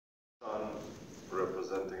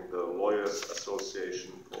representing the Lawyers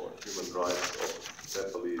Association for Human Rights of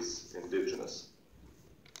Nepalese Indigenous.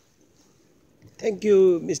 Thank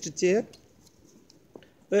you, Mr. Chair.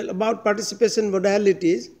 Well, about participation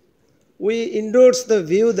modalities, we endorse the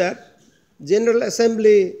view that General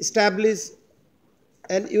Assembly establish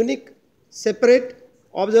an unique, separate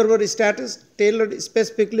observer status tailored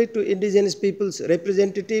specifically to indigenous peoples'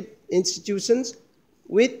 representative institutions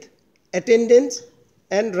with attendance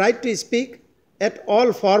and right to speak at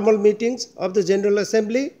all formal meetings of the General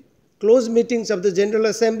Assembly, closed meetings of the General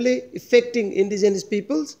Assembly affecting indigenous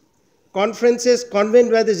peoples, conferences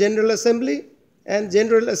convened by the General Assembly and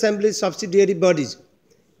General Assembly subsidiary bodies.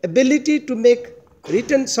 Ability to make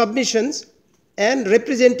written submissions and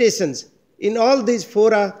representations in all these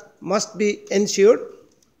fora must be ensured.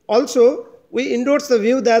 Also, we endorse the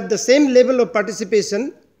view that the same level of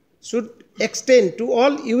participation should extend to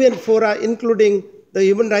all UN fora, including the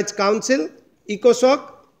Human Rights Council,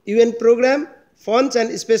 ECOSOC, UN program, funds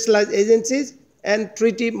and specialized agencies, and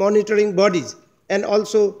treaty monitoring bodies, and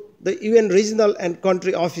also the UN regional and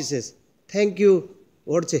country offices. Thank you,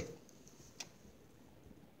 Orche.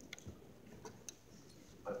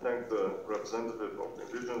 I thank the representative of the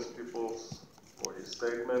Indigenous Peoples for his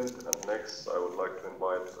statement, and next I would like to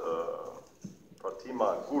invite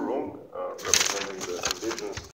Fatima Gurung, representing the Indigenous